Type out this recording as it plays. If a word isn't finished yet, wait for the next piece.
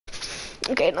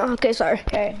Okay, no, okay, sorry.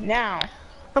 Okay, now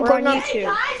I'm we're going on on.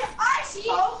 YouTube.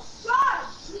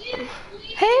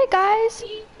 Hey guys.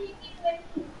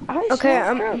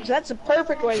 Okay, That's a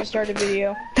perfect way to start a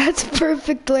video. that's a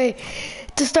perfect way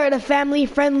to start a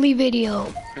family-friendly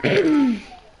video.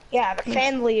 Yeah,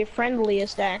 the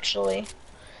friendliest actually.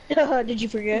 Did you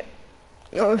forget?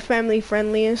 Oh,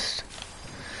 family-friendliest.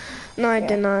 No, I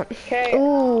did not. Okay.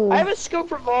 Ooh, I have a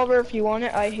scope revolver if you want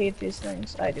it. I hate these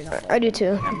things. I do not. I do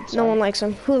too. No one likes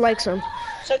them. Who likes them?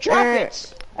 So drop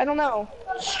it. I don't know.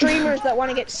 Streamers that want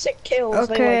to get sick kills.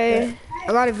 Okay, They like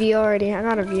I got a view already. I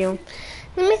got a view.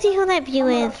 Let me see who that view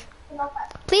is.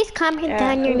 Please comment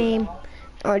down your name.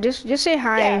 Oh, just say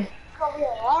hi. Yeah.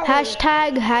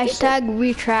 Hashtag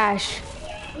we trash.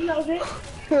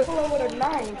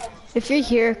 If you're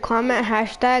here, comment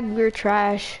hashtag we're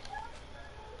trash.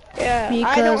 Yeah, I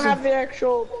Because don't have the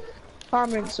actual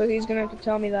comments, so he's gonna have to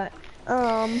tell me that.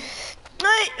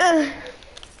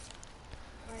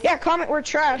 Yeah, comment we're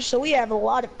trash, so we have a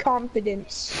lot of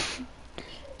confidence.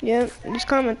 Yep, just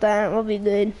comment that. We'll be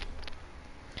good.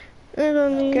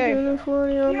 Okay.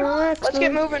 Let's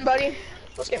get moving, buddy.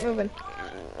 Let's get moving.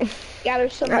 Gather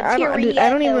some materials. Dude, I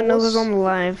don't even know who's on the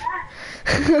live.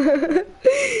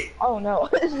 Oh no.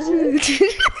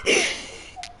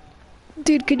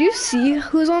 Dude, could you see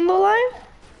who's on the live?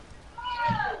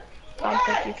 I don't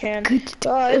think you can.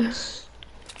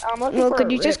 Well,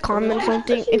 could you just comment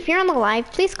something? If you're on the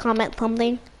live, please comment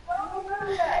something.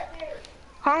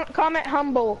 Comment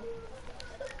humble.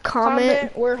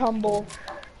 Comment. We're humble.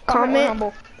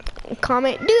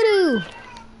 Comment doo-doo.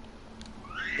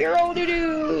 Hero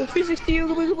doo-doo. 360.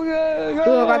 Ooh,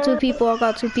 I got two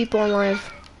people on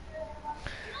live.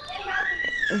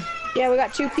 Yeah, we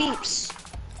got two peeps.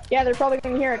 Yeah, they're probably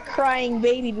gonna hear a crying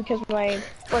baby because my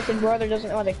fucking brother doesn't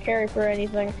know how to carry for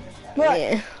anything. But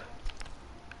Yeah.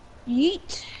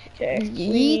 yeet. Okay.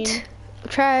 Yeet.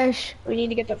 Trash. We need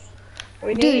to get the.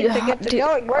 We Dude, need to get to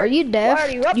going. are you deaf? Why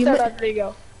are you up there? There you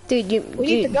go. Dude, We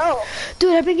need to go.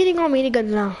 Dude, I've been getting all miniguns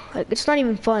now. Like, it's not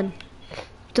even fun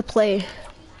to play.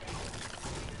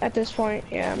 At this point,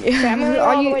 yeah. Okay, I'm gonna go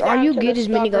Are all the you way down to good the as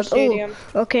soccer miniguns? stadium.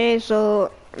 Oh, okay.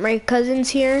 So my cousin's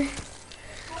here,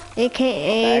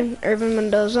 aka Irvin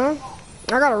Mendoza.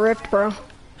 I got a rift, bro.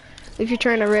 If you're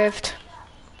trying to rift.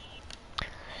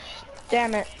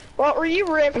 Damn it. Well, were you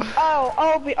ripped? Oh,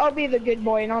 I'll be the good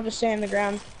boy and I'll just stay on the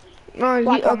ground. Oh,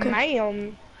 Like okay. a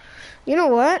man. You know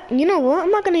what?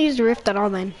 I'm not gonna use the rift at all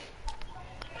then.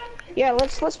 Yeah,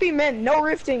 let's be men. No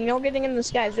rifting, no getting in the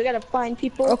skies. We gotta find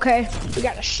people. Okay. We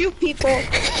gotta shoot people.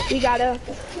 We gotta.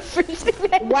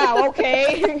 Wow.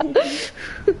 Okay.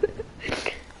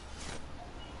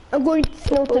 I'm going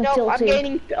stilted No, I'm tilted.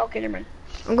 gaining. Okay, never mind.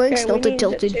 I'm going Okay, stilted we need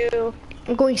tilted. to.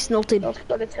 I'm going stilted. Let's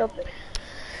go to tilted.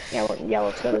 Yeah,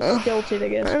 let's go to tilted, I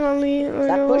guess. I don't need.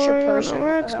 that bush or person?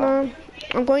 That's not.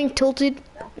 I'm going tilted.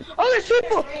 Oh, there's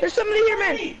people! There's somebody here,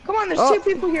 man! Come on, there's Oh. 2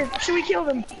 people here. Should we kill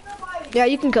them? Yeah,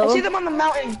 you can kill I see him. them on the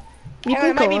mountain. You And can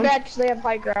it might kill be him. bad because they have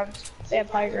high ground. They have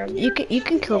high ground. You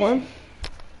can kill him.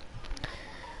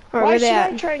 Alright, Why where should they I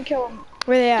at? try and kill them?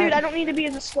 Where they at? Dude, I don't need to be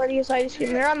as sweaty as I just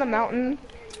came. They're on the mountain.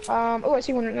 Oh, I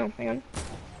see one right now. Hang on.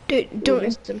 Dude, Ooh, don't.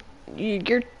 missed him.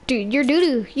 You're doo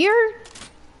doo. You're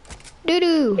doo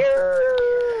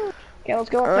doo. Okay, let's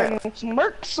go up there and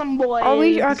smirk some boys. Are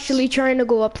we actually trying to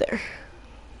go up there?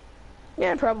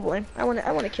 Yeah, probably. I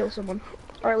wanna kill someone,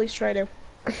 or at least try to.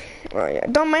 Oh yeah.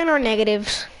 Don't mind our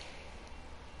negatives.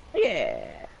 Yeah.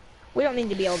 We don't need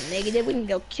to be all negative. We can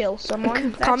go kill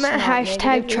someone. That's Comment not hashtag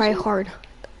negative, try is it? hard.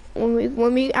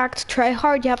 When we act try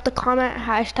hard, you have to comment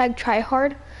hashtag try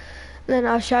hard. Then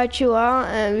I'll shout you out,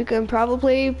 and we can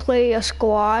probably play a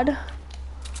squad.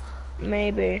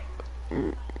 Maybe.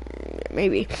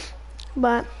 Maybe.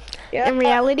 But Yeah. in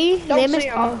reality, Don't name is. see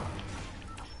 'em.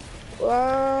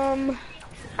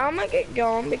 I'm gonna get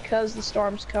going because the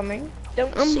storm's coming.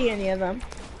 Don't see any of them.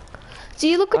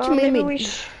 See, look what you made Maybe me. we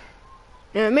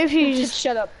Yeah, maybe you just.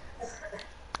 shut up.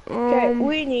 Okay,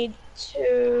 we need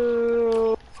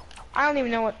to. I don't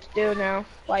even know what to do now.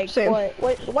 Like, Same.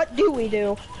 what do we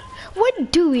do?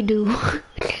 What do we do?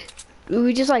 Do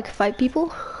we just like fight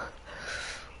people?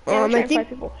 Yeah, we try I and think. fight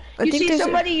people. I You think see there's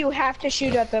somebody, you have to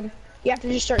shoot at them. You have to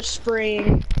just start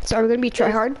spraying. So are we gonna be try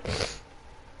hard?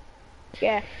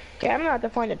 Yeah. Okay, I'm gonna have to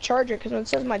find a charger because it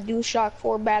says my DualShock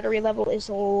 4 battery level is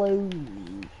low.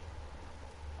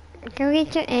 Go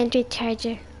get your Android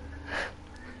charger.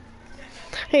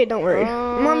 Hey, don't worry.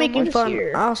 I'm not what making is fun.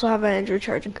 here? I also have an Android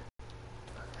charging.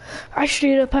 I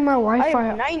straight up had my I Wi-Fi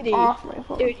have 90. off my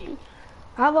phone. Dude,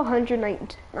 I have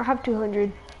 190. I have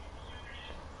 200.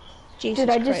 Jesus Dude,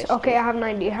 I Christ. just okay. I have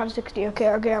 90. I have 60. Okay,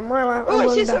 I'm right. Oh,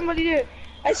 I see somebody, dude.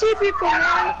 I see people,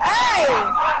 man. Hey!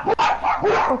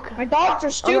 Okay. My dogs are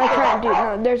I'm stupid. gonna try, dude.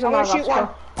 No, there's a I'm mag gonna ops. shoot one.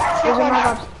 There's a mag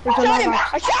ops. There's a mag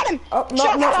ops. I shot him! Oh, no,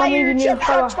 Shots no, I'm fired! leaving you. Shots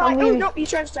I'm fired! Oh, leaving. no, he's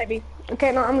trying to snipe me.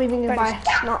 Okay, no, I'm leaving you. Bye.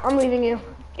 No, I'm leaving you.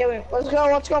 Okay, let's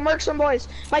go murk some boys.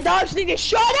 My dogs need to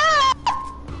shut up!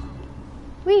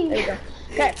 Wee. There you go.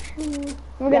 Okay.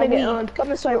 We're gonna get on. Come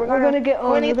this way. We're gonna get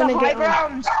on. We're gonna We're get the gonna high get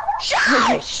on. ground.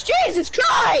 Shush! Jesus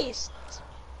Christ!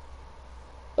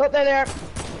 Oh, there.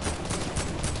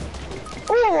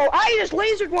 Oh, I just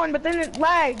lasered one, but then it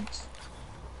lagged.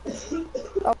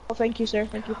 Oh, thank you, sir.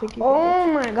 Thank you. Oh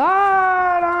my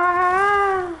God!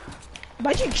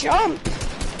 Why'd you jump?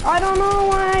 I don't know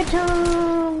why I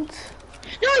jumped.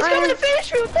 No, he's coming to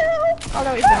finish me. What the hell? Oh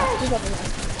no, he's not. He's up there.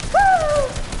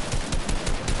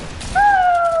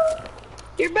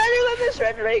 You're better than this,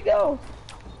 Rodrigo.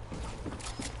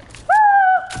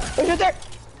 Who's right there?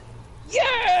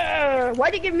 Yeah!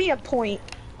 Why'd you give me a point?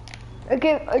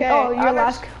 Okay. Oh, you're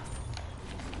last.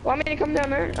 Want me to come down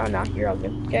there? Oh no, you're all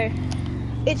good. Okay.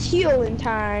 It's healing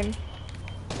time.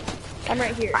 I'm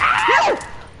right here.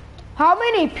 How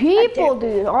many people,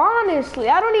 dude? Honestly,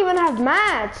 I don't even have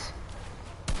mats.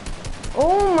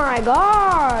 Oh my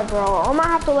God, bro. I'm gonna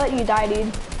have to let you die,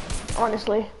 dude.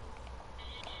 Honestly.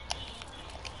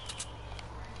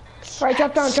 Alright,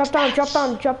 drop down. Oh,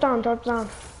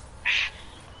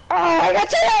 I got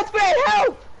 10 health, man!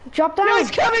 Help! Drop down. No,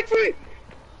 he's coming for me!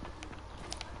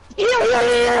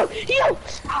 Heal!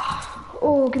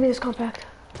 Oh, give me this compact.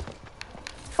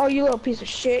 Oh, you little piece of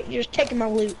shit. You're just taking my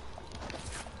loot.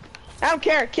 I don't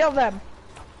care. Kill them.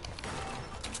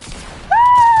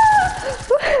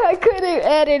 I couldn't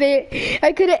edit it.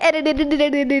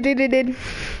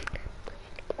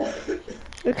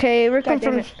 Okay, we're coming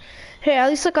from... Hey, at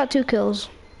least I got 2 kills.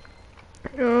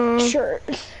 Sure.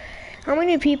 How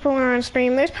many people are on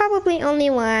stream? There's probably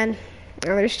only 1.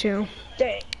 Oh, there's 2.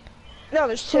 Dang. No,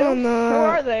 there's 2. Oh, no. Who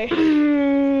are they?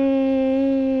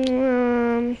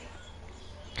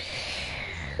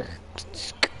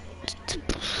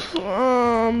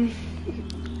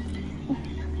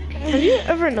 Have you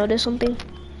ever noticed something?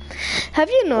 Have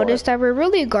you noticed that we're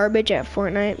really garbage at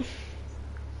Fortnite?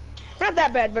 Not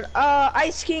that bad, but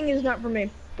Ice King is not for me.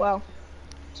 Well,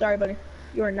 sorry, buddy.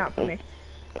 You are not for me.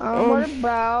 What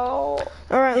about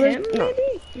him,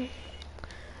 maybe?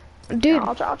 Dude.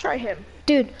 No, I'll try him.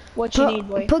 Dude. What you need,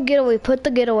 boy? Put getaway. Put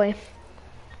the getaway.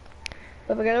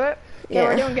 Put the getaway? Yeah.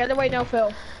 We're doing getaway, no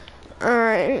fill.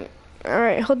 Alright.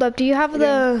 Alright, hold up. Do you have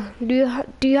the do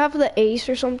you have the ace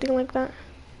or something like that?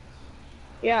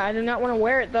 Yeah, I do not want to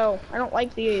wear it though. I don't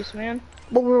like the ace, man.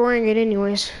 But we're wearing it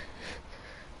anyways.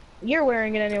 You're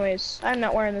wearing it anyways. I'm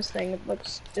not wearing this thing. It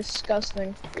looks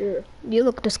disgusting. Ugh. You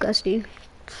look disgusting.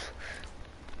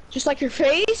 Just like your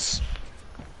face?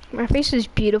 My face is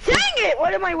beautiful. Dang it!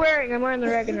 What am I wearing? I'm wearing the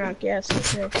Ragnarok, yes.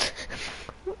 Okay.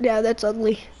 Yeah, that's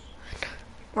ugly.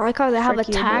 I like how they have a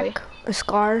tack, a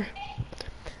scar.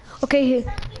 Okay,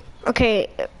 okay,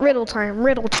 riddle time.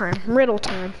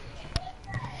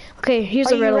 Okay,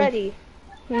 here's a riddle. Are you ready?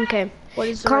 Okay. What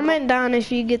is the Comment down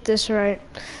if you get this right.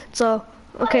 So,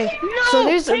 okay. No! So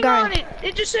there's a guy. Hang on,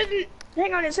 it just said,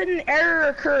 hang on, it said an error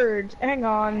occurred. Hang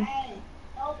on.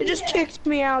 It just kicked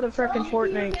me out of frickin'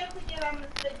 Fortnite.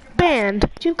 Banned.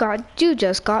 You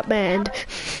just got banned.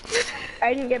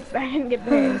 I didn't get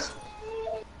banned.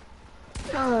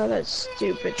 Oh, that's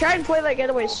stupid. Try and play that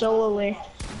getaway solely.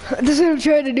 This is what I'm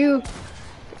trying to do.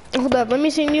 Hold up, let me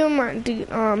send you my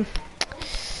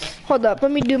hold up,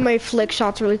 let me do my flick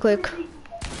shots really quick.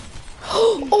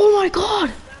 Oh my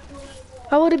God!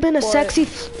 That would have been a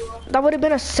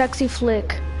sexy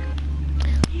flick.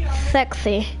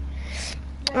 Sexy.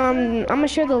 I'm gonna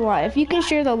share the live. If you can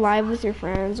share the live with your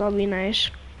friends, that'll be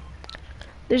nice.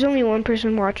 There's only 1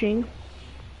 person watching.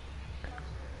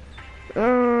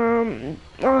 Oh,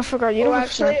 I forgot. You don't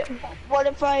actually,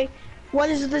 what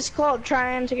is this called?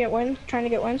 Trying to get wins? Yeah. Trying to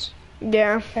get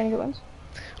wins?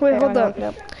 Wait, hold up.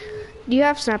 Do you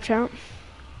have Snapchat?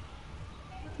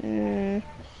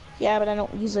 Yeah, but I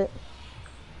don't use it.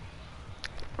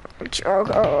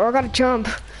 Oh, I gotta jump.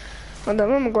 Hold up,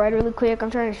 I'm gonna glide really quick. I'm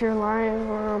trying to share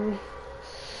live.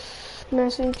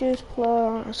 Messages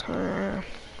plus.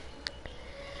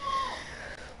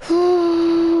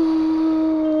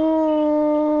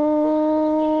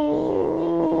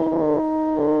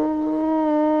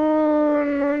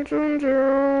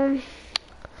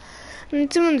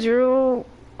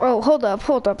 Oh, hold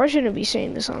up. I shouldn't be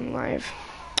saying this on live.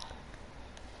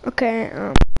 Okay,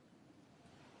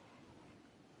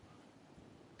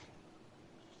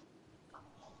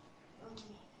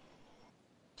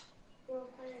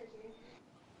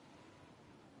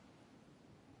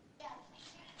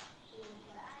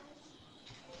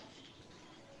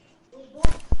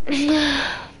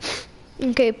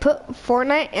 Okay, put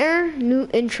Fortnite Air, new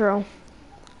intro.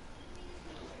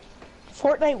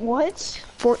 Fortnite what?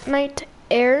 Fortnite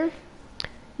Air,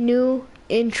 new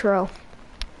intro.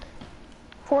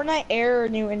 Fortnite Air,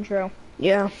 new intro.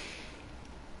 Yeah.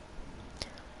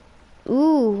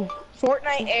 Ooh.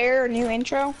 Fortnite Air, new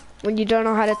intro? When you don't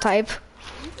know how to type.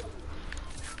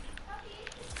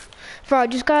 Bro, I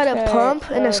just got a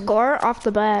pump and a score off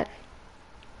the bat.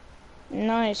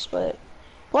 Nice, but...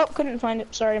 Well, couldn't find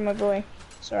it. Sorry, my boy.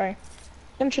 Sorry. I'm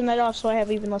gonna turn that off so I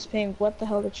have even less ping. What the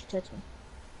hell did you text me?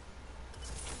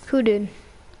 Who did?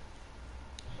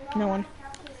 No one.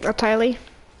 Oh, Tylee.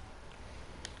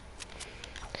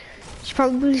 She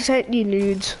probably sent you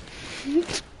nudes.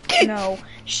 No.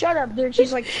 Shut up, dude.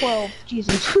 She's like 12.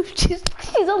 Jesus. she's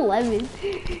 11.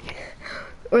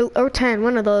 Or 10,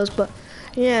 one of those, but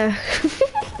yeah.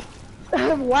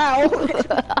 Wow.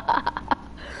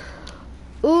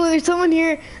 Ooh, there's someone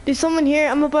here. There's someone here.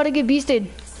 I'm about to get beasted.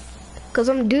 Cause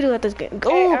I'm doo-doo at this game. Go.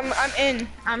 Okay, I'm in.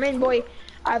 I'm in, boy.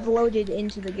 I've loaded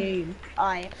into the game.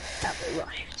 I have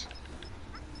arrived.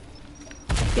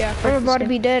 Yeah. I'm about to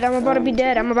be dead. I'm about to be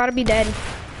dead. I'm about to be dead.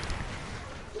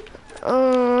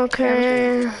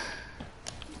 Okay.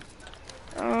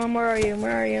 Where are you?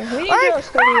 Where are you? We need to go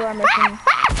study our mission.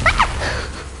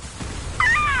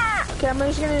 Okay, I'm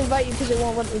just gonna invite you because it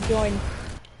won't let me join.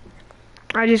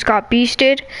 I just got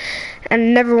beasted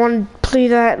and never want to play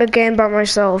that again by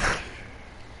myself.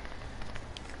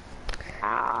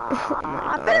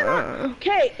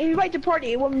 Okay, invite to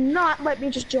party. It will not let me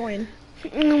just join.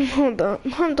 Hold up.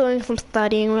 I'm doing some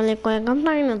studying really quick. I'm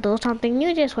trying to do something.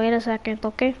 You just wait a second,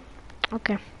 okay?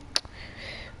 Okay.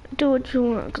 Do what you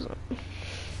want.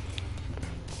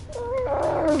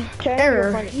 Okay,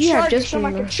 Error. You have just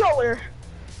my controller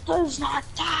does not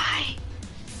die.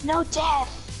 No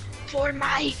death for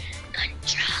my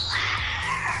controller.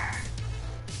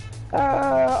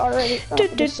 Already.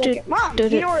 Mom,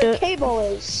 you know where the cable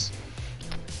is?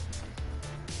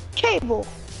 Cable.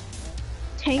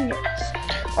 Dang it.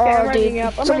 Oh,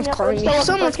 dude, someone's calling me.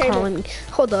 Someone's calling me.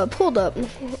 Hold up, hold up.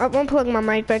 I'm gonna plug my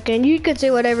mic back in. You can say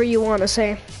whatever you want to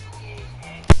say.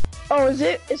 Oh, is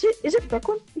it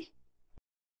Brooklyn?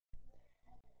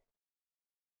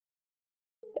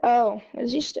 Oh,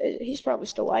 is he? He's probably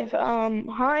still alive.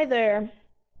 Hi there.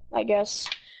 I guess.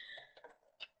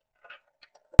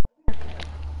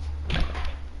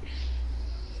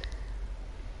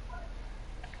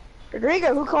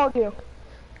 Rodrigo, who called you?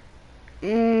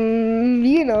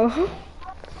 You know.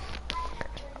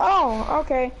 Oh,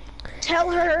 okay. Tell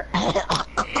her.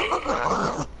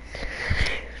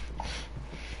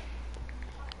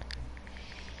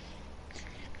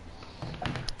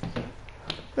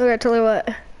 Okay, tell her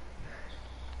what?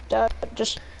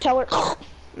 Just tell her.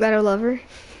 That I love her.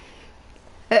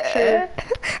 Sure.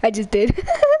 I just did.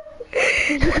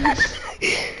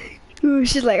 Ooh,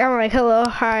 she's like, I'm like, hello,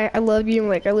 hi, I love you. I'm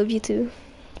like, I love you too.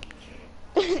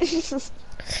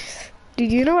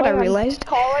 Did you know what I realized?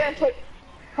 Call her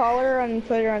and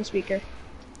put her on speaker.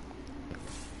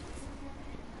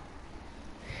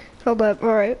 Hold up,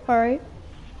 alright.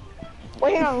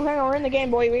 Wait, hang on, we're in the game,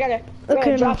 boy. We gotta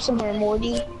drop somewhere,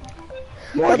 Morty.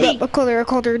 Hold up, I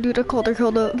called her, dude,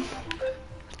 hold up.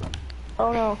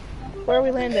 Oh no, where are we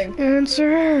landing?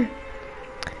 Answer.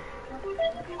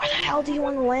 Where the hell do you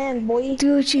want to land, boy?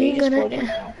 Dude, she ain't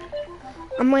gonna.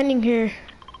 I'm landing here.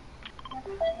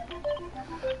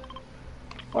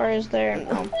 Where is there?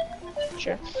 Oh,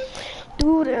 sure.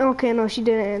 Dude, okay, no, she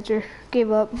didn't answer.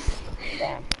 Gave up.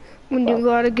 Damn. When you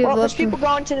gotta give up. There's people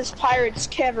going to this pirate's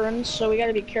cavern, so we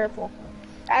gotta be careful.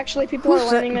 Actually, people are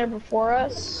landing there before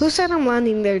us. Who said I'm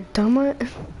landing there, dumbass?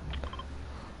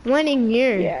 I'm landing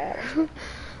here. Yeah.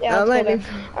 Yeah, I'm landing.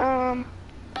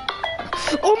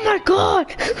 Oh my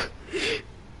god!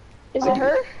 Is it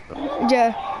her?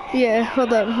 Yeah,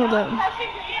 hold up.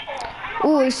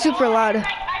 Ooh, it's super loud. I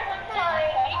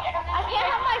can't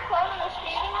have my phone in the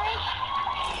skating rink,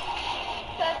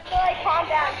 so I have to like calm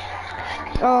down.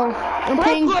 Oh, I'm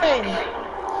playing. Brooklyn!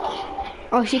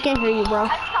 Oh, she can't hear you, bro.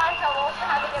 That's time trouble for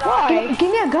having it Why? Give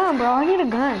me a gun, bro. I need a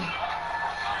gun.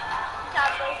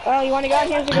 Oh, you want a gun?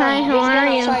 Here's a gun. Hi, how are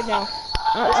you? Outside now.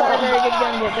 It's not a very good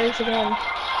gun, but there's a gun.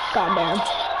 Goddamn.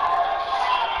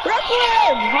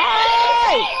 Brooklyn!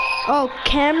 Hi! Oh,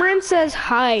 Cameron says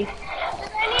hi. I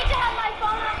need to have my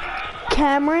phone on.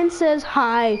 Cameron says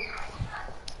hi.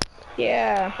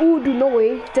 Yeah. Ooh, dude, no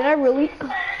way. Did I really?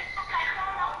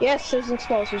 Yes, there's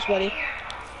explosives, buddy. Okay,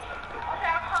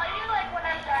 I'll call you like when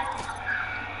I'm done.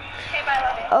 Okay, bye,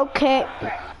 love you. Okay.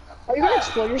 Are you gonna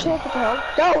explode yourself? What the hell?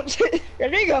 Don't!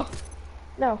 There you go.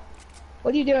 No.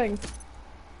 What are you doing?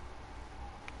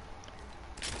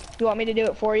 You want me to do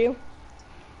it for you?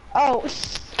 Oh.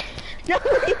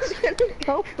 Nobody's gonna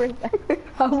go for that.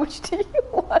 How much do you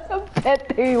want to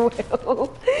bet they will?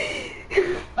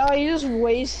 Oh, you just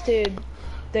wasted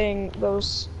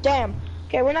those. Damn.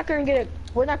 Okay, we're not gonna get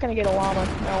a llama.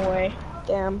 No way.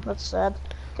 Damn, that's sad.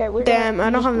 Okay, Damn, I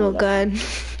don't have no gun.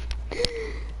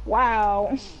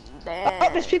 Wow. Damn. Oh,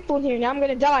 there's people in here. Now I'm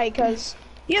gonna die because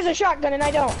he has a shotgun and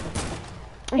I don't.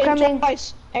 I'm coming.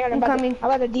 Twice. Hang on, I'm coming. I'm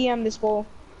about to DM this fool.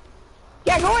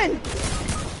 Yeah, go in.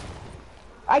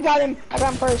 I got him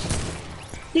first.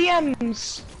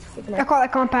 DMs. I call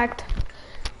that compact.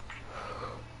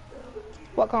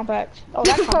 What compact? Oh,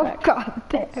 that compact. Oh, God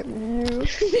damn you.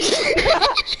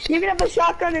 You can have a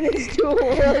shotgun in his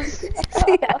tools.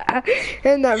 Yeah,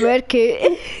 and that red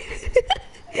kit.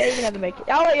 Yeah, you can have the make it.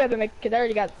 I'll let you have the make it.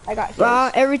 I got. Wow,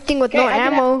 everything with no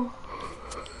ammo.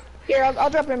 Here,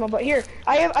 I'll drop ammo, but here,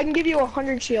 I can give you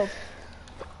 100 shield.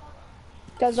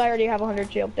 Because I already have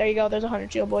 100 shield. There you go, there's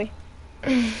 100 shield, boy.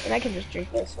 And I can just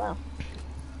drink this, wow.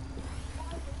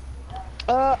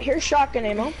 Here's shotgun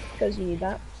ammo, because you need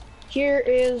that. Here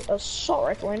is assault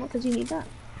rifle ammo, because you need that.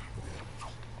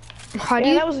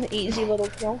 That was an easy little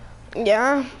kill.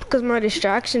 Yeah, because my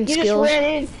distraction skills.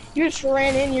 You just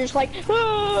ran in, you're just like,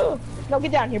 oh! No,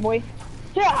 get down here, boy.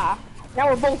 Yeah! Now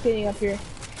we're both getting up here.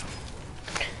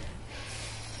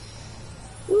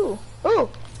 Ooh, ooh!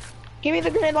 Give me the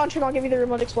grenade launcher and I'll give you the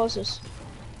remote explosives.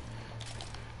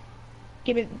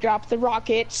 Drop the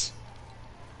rockets.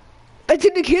 I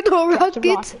didn't get no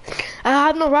rockets. I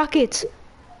have no rockets.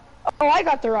 Oh, I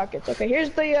got the rockets. Okay,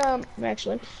 here's the,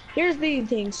 here's the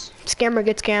things. Scammer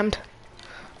gets scammed.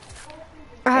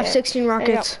 I have 16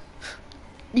 rockets.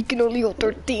 You can only hold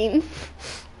 13.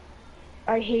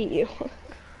 I hate you.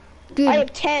 Dude. I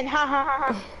have 10, ha ha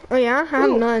ha ha. Oh yeah? I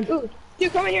have none. Ooh.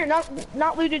 Dude, come in here,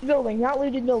 not looted building,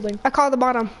 I call the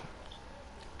bottom.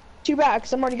 Too bad,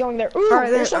 because I'm already going there. Ooh, right,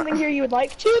 there's something here you would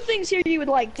like. 2 things here you would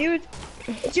like, dude.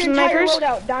 It's your entire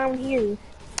loadout down here.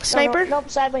 Sniper? Nope,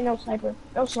 sadly no sniper.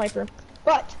 No sniper.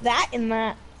 But, that and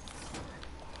that.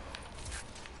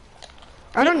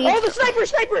 I don't need... Oh, the sniper!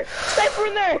 Sniper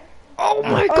in there! Oh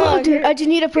my god, dude. I just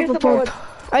need a purple pump.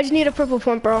 I just need a purple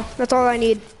pump, bro. That's all I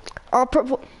need. All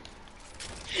purple...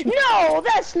 No,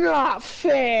 that's not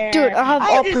fair. Dude,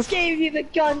 I just gave you the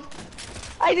gun.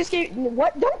 I just gave...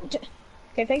 What? Don't...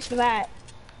 Okay, thanks for that.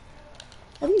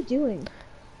 What are you doing?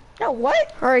 No,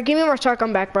 what? Alright, give me my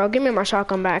shotgun back, bro. Give me my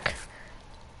shotgun back.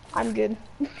 I'm good.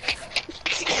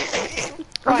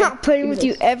 I'm not playing with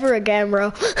you ever again,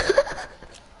 bro.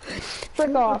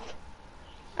 Frick off.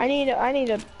 I need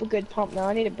a good pump now.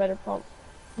 I need a better pump.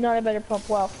 Not a better pump,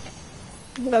 well.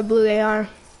 A blue AR.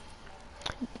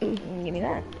 Give me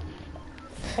that.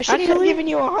 I shouldn't have given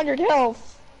you 100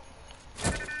 health.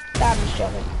 I'm just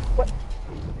joking. What?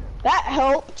 That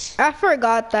helped. I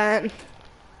forgot that.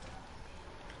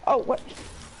 Oh, what?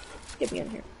 Get me in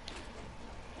here.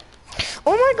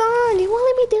 Oh my god, you won't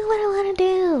let me do what I want to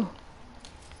do.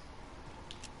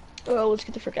 Oh, let's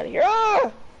get the frick out of here.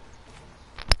 Ah!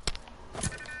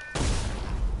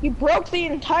 You broke the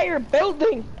entire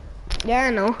building. Yeah,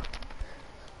 I know.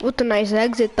 With a nice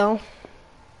exit, though.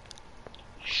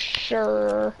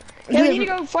 Sure. Yeah, we need to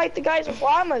go fight the guys with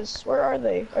llamas. Where are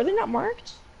they? Are they not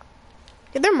marked?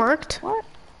 Yeah, they're marked. What?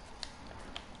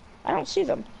 I don't see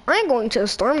them. I ain't going to the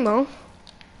storm, though.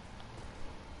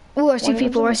 Ooh, I see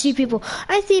people. I see people.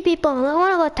 I see people. I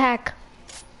want to go attack.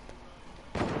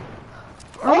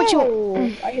 Oh,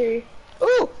 I hear you.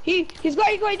 Ooh, he's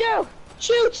going down.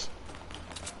 Shoot.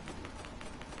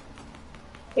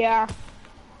 Yeah.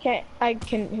 I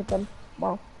can hit them.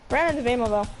 Well, ran out of ammo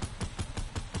though.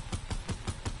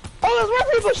 Oh, there's more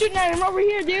people shooting at him over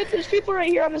here, dude. There's people right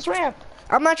here on this ramp.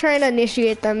 I'm not trying to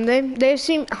initiate them. They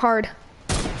seem hard.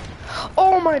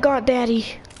 Oh my god,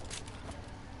 daddy.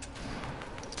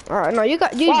 Alright, no, you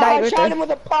died right I shot him with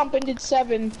a pump and did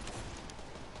 7.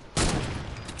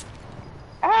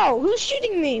 Ow, who's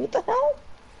shooting me? What the hell?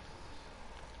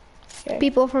 Okay.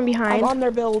 People from behind. I'm on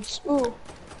their builds. Ooh.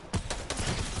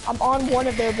 I'm on one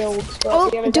of their builds. Oh,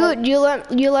 dude, you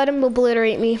let him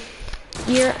obliterate me.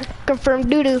 You're confirmed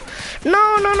doo-doo.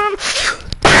 No.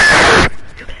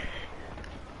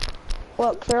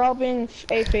 Look, they're all being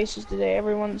A-faces today.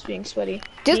 Everyone's being sweaty.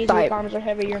 Just die. Your arms are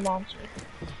heavy, your mom's.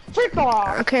 Frick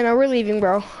off! Okay, now we're leaving,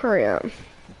 bro. Hurry up.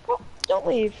 Oh, don't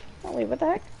leave. Don't leave. What the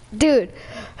heck? Dude,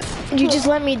 you just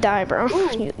let me die, bro.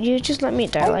 You just let me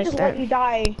die like that. I just let you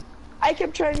die. I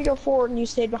kept trying to go forward and you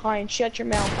stayed behind. Shut your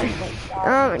mouth.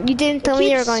 You didn't tell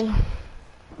me you were going.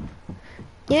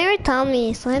 You never told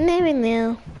me, so I never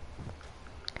knew.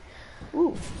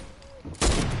 Ooh.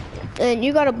 And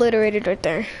you got obliterated right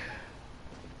there.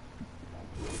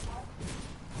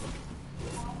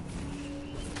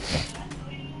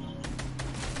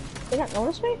 They not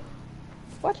notice me?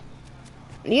 What?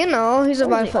 You know, he's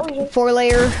about to fucking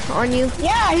 4-layer on you.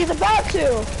 Yeah, he's about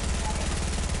to.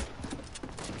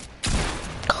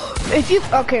 If you,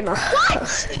 okay, no.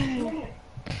 What?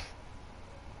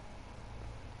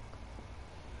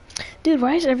 Dude,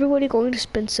 why is everybody going to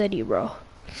Spin City, bro?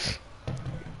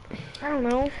 I don't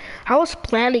know. I was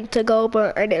planning to go,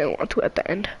 but I didn't want to at the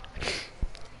end.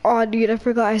 Oh, dude, I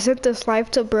forgot. I sent this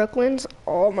live to Brooklyn's.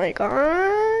 Oh my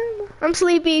god. I'm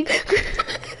sleeping.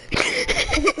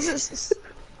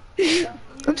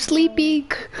 I'm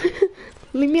sleeping.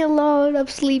 Leave me alone. I'm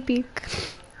sleeping.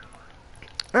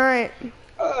 All right.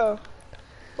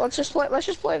 Let's just play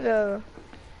the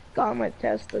gauntlet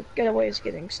test. The getaway is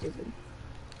getting stupid.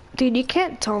 Dude, you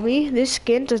can't tell me this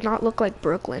skin does not look like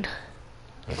Brooklyn.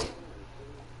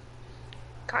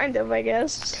 Kind of, I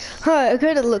guess. Huh, it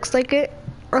kind of looks like it.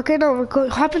 Okay, no,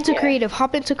 hop into creative.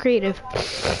 Hop into creative.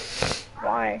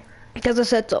 Why? Because I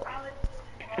said so.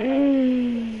 Why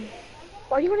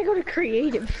do you want to go to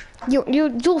creative?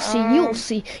 You'll see. You'll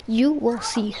see. You will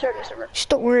see. Server. Just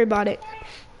don't worry about it.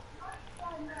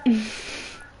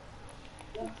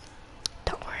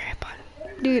 Don't worry about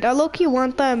it. Dude, I low-key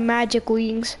want the magic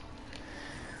wings.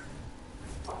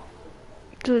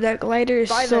 Dude, that glider is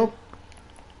so...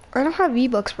 I don't have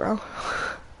V-Bucks, bro.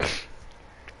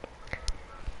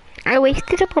 I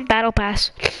wasted up on Battle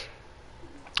Pass.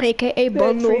 AKA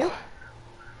bundle.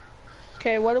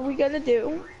 Okay, what are we gonna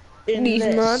do? These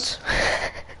nuts.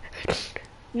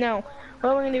 No. What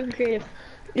are we gonna do in creative?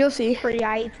 You'll see.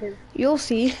 Creative. You'll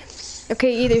see.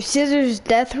 Okay, either scissors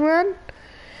death run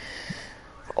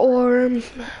or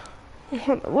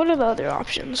what are the other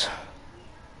options?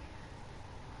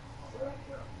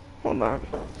 Hold on.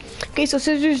 Okay, so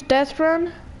scissors death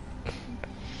run.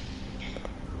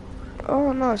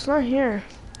 Oh no, it's not here.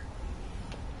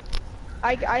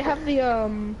 I have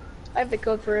the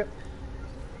code for it.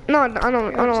 No, I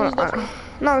don't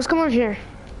no, let's come over here.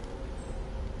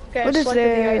 Okay, What is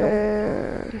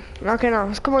it? Okay, no,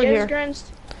 let's come over here.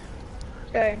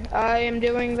 Okay, I am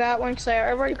doing that one because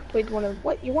I've already completed one of.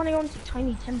 What? You want to go into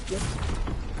Tiny Temple?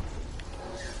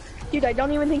 Dude, I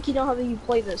don't even think you know how you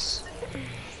play this.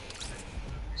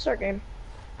 Start game.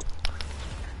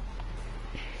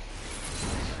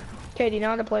 Okay, do you know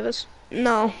how to play this?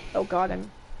 No. Oh god,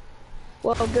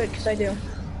 well, good, because I do.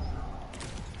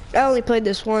 I only played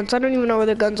this once. I don't even know where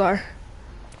the guns are.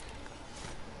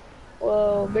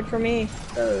 Well, good for me,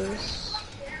 because...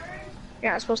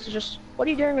 Yeah, I'm supposed to just... What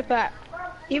are you doing with that? Do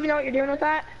you even know what you're doing with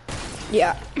that?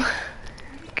 Yeah.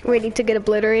 Waiting to get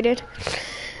obliterated.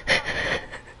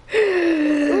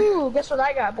 Ooh, guess what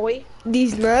I got, boy?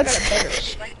 These nuts. I got a better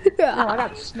sniper. No, I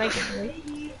got a sniper, boy.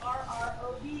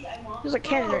 There's a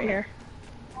cannon right here.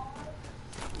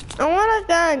 I want a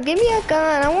gun. Give me a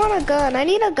gun. I want a gun. I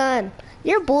need a gun.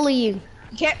 You're bullying.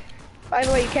 You can't... By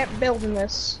the way, you can't build in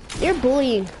this. You're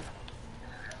bullying.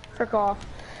 Frick off.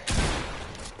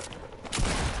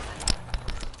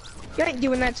 You ain't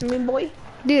doing that to me, boy.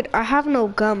 Dude, I have no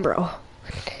gun, bro.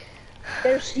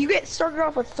 You get started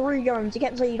off with 3 guns. You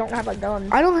can't say you don't have a gun.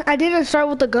 I didn't start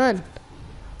with a gun.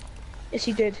 Yes,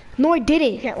 you did. No, I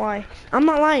didn't. You can't lie. I'm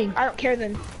not lying. I don't care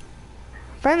then.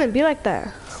 Brandon, be like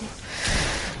that.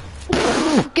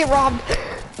 Get robbed.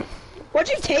 What'd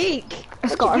you take? A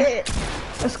scar. What'd you get?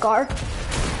 A scar.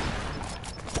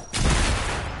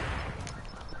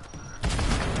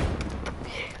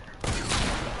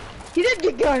 You did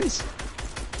get guns.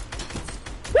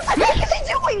 What the heck is he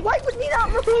doing? Why was he not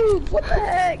removed? What the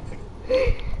heck?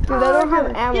 Dude, I don't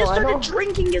have ammo. He just started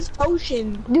drinking his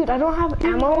potion. Dude, I don't have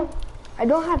ammo. I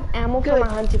don't have ammo for my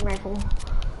hunting rifle.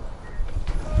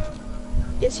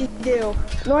 Yes, you do.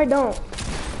 No, I don't.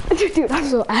 Dude, I'm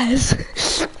so ass.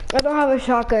 I don't have a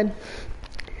shotgun.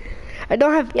 I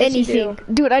don't have anything.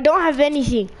 Dude, I don't have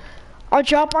anything. I'll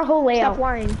drop my whole layout. Stop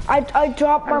lying. I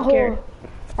dropped my whole...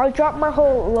 I dropped my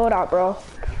whole loadout, bro.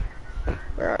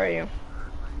 Where are you?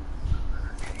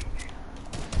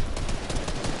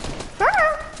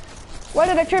 Ah! Why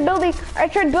did I tried building? I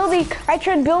tried building. I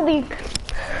tried building.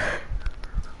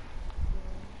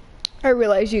 I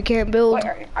realize you can't build. Wait,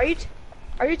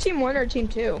 are you team 1 or team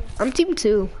 2? I'm team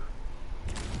 2.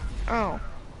 Oh.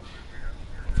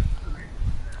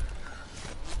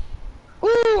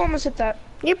 Ooh, almost hit that.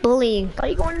 You're bullying. Are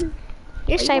you going?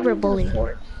 You're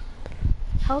cyberbullying.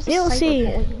 How's this You'll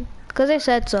see. Because I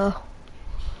said so.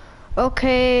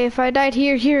 Okay, if I died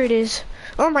here, here it is.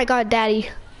 Oh my god, daddy.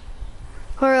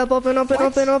 Hurry up, open,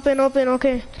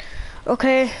 okay.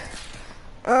 Okay.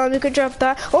 You could drop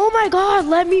that. Oh my god,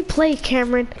 let me play,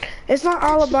 Cameron. It's not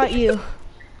all about you.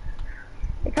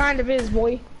 It kind of is,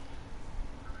 boy.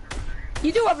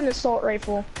 You do have an assault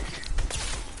rifle.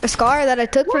 A scar that I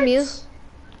took from you.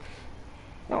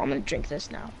 No, I'm gonna drink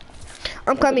this now.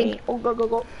 I'm coming. Oh, go, go,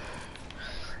 go.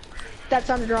 That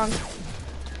sounded wrong.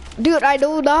 Dude, I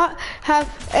do not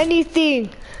have anything.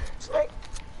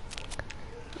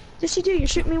 Yes, you do. You're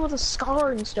shooting me with a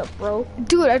scar and stuff, bro.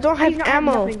 Dude, I don't have You don't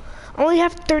ammo. have I only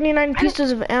have 39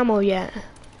 pieces of ammo yet.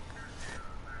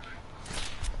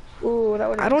 Ooh, that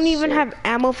would. I don't even have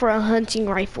ammo for a hunting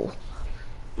rifle.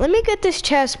 Let me get this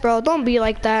chest, bro. Don't be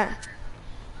like that.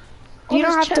 You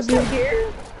don't have to be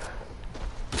here.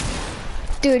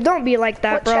 Dude, don't be like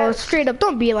that, What bro. chest? Straight up,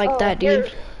 don't be like that, dude.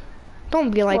 Here.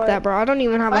 Don't be like What? that, bro. I don't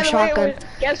even have a shotgun.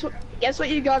 Guess what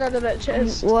you got out of that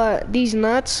chest? What? These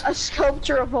nuts? A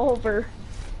sculpture revolver.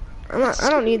 I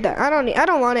don't need that. I don't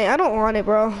want it. I don't want it,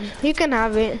 bro. You can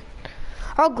have it.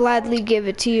 I'll gladly give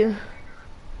it to you.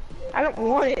 I don't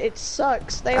want it. It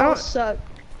sucks. They all suck.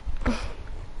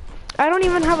 I don't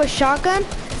even have a shotgun.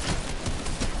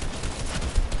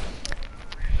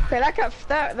 Okay,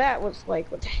 that was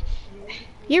like what?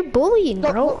 You're bullying,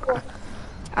 bro. Go.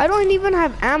 I don't even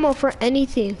have ammo for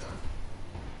anything.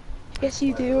 Yes,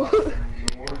 you do.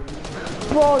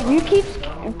 Bro, you keep,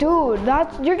 dude,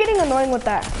 you're getting annoying with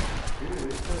that.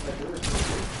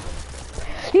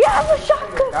 You have a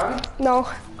shotgun? Gabby? No.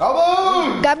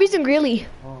 Go! Gabby's and Greeley.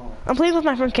 I'm playing with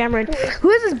my friend Cameron. Who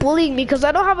is this bullying me? Because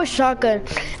I don't have a shotgun.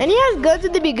 And he has guns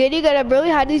at the beginning, and I barely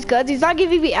had these guns. He's not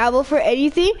giving me ammo for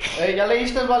anything. Hey, ya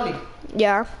leíste, Wally?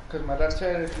 Yeah. Because my dad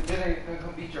said if you didn't, he's gonna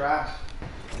come beat your ass.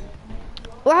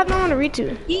 Well, I have no one to read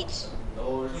to. Eat.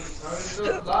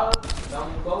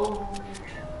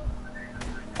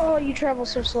 Oh, you travel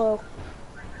so slow.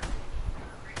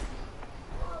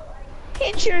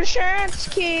 Hit your shots,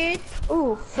 kid.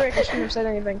 Ooh, frick, I shouldn't have said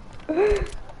anything. Damn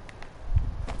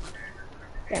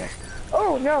it.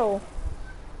 Oh, no.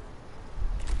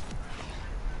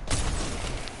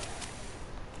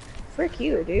 Frick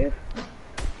you, dude.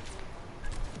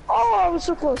 Oh, I was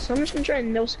so close. I'm just gonna try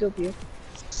and no-scope you.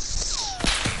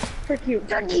 Frick you.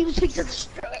 You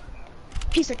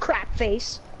piece of crap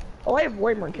face. Oh, I have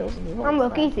way more kills than you. I'm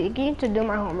looking thinking to do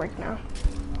my homework now.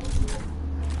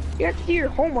 You have to do your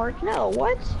homework. No,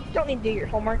 what? You don't need to do your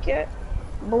homework yet.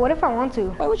 But what if I want to?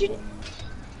 Why would you?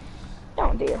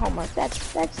 Don't do your homework.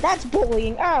 That's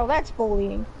bullying. Oh, that's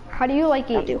bullying. How do you like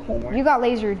Don't it? do homework. You got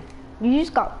lasered. You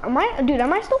just got, am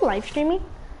I still live streaming?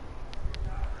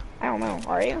 I don't know.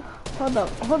 Are you? Hold up.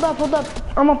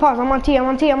 I'm on pause. I'm on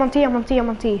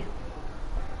T.